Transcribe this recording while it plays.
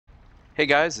Hey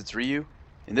guys, it's Ryu.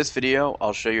 In this video,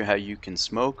 I'll show you how you can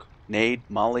smoke, nade,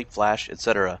 molly, flash,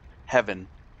 etc. heaven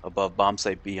above bomb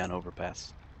site B on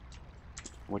Overpass.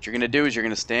 What you're going to do is you're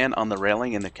going to stand on the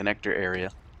railing in the connector area,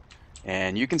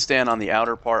 and you can stand on the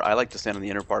outer part. I like to stand on the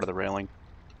inner part of the railing,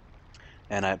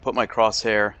 and I put my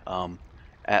crosshair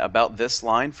at about this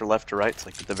line for left to right. It's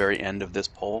like at the very end of this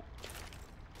pole,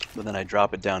 but then I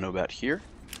drop it down to about here,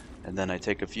 and then I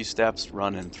take a few steps,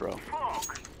 run, and throw.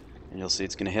 And you'll see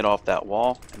it's going to hit off that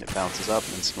wall, and it bounces up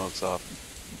and smokes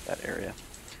off that area.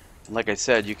 And like I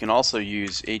said, you can also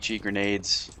use HE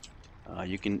grenades.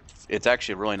 It's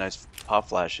actually a really nice pop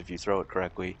flash if you throw it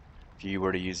correctly. If you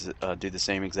were to use do the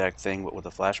same exact thing but with a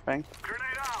flashbang,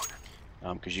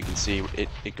 because you can see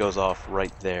it goes off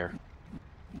right there.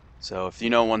 So if you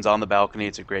know one's on the balcony,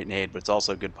 it's a great nade, but it's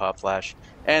also a good pop flash.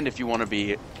 And if you want to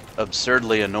be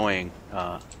absurdly annoying,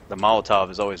 the Molotov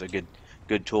is always a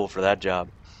good tool for that job.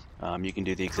 You can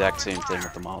do the exact same thing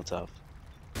with the Molotov.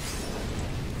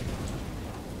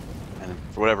 And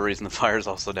for whatever reason, the fire is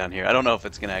also down here. I don't know if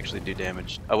it's going to actually do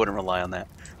damage. I wouldn't rely on that.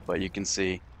 But you can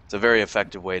see it's a very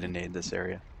effective way to nade this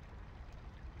area.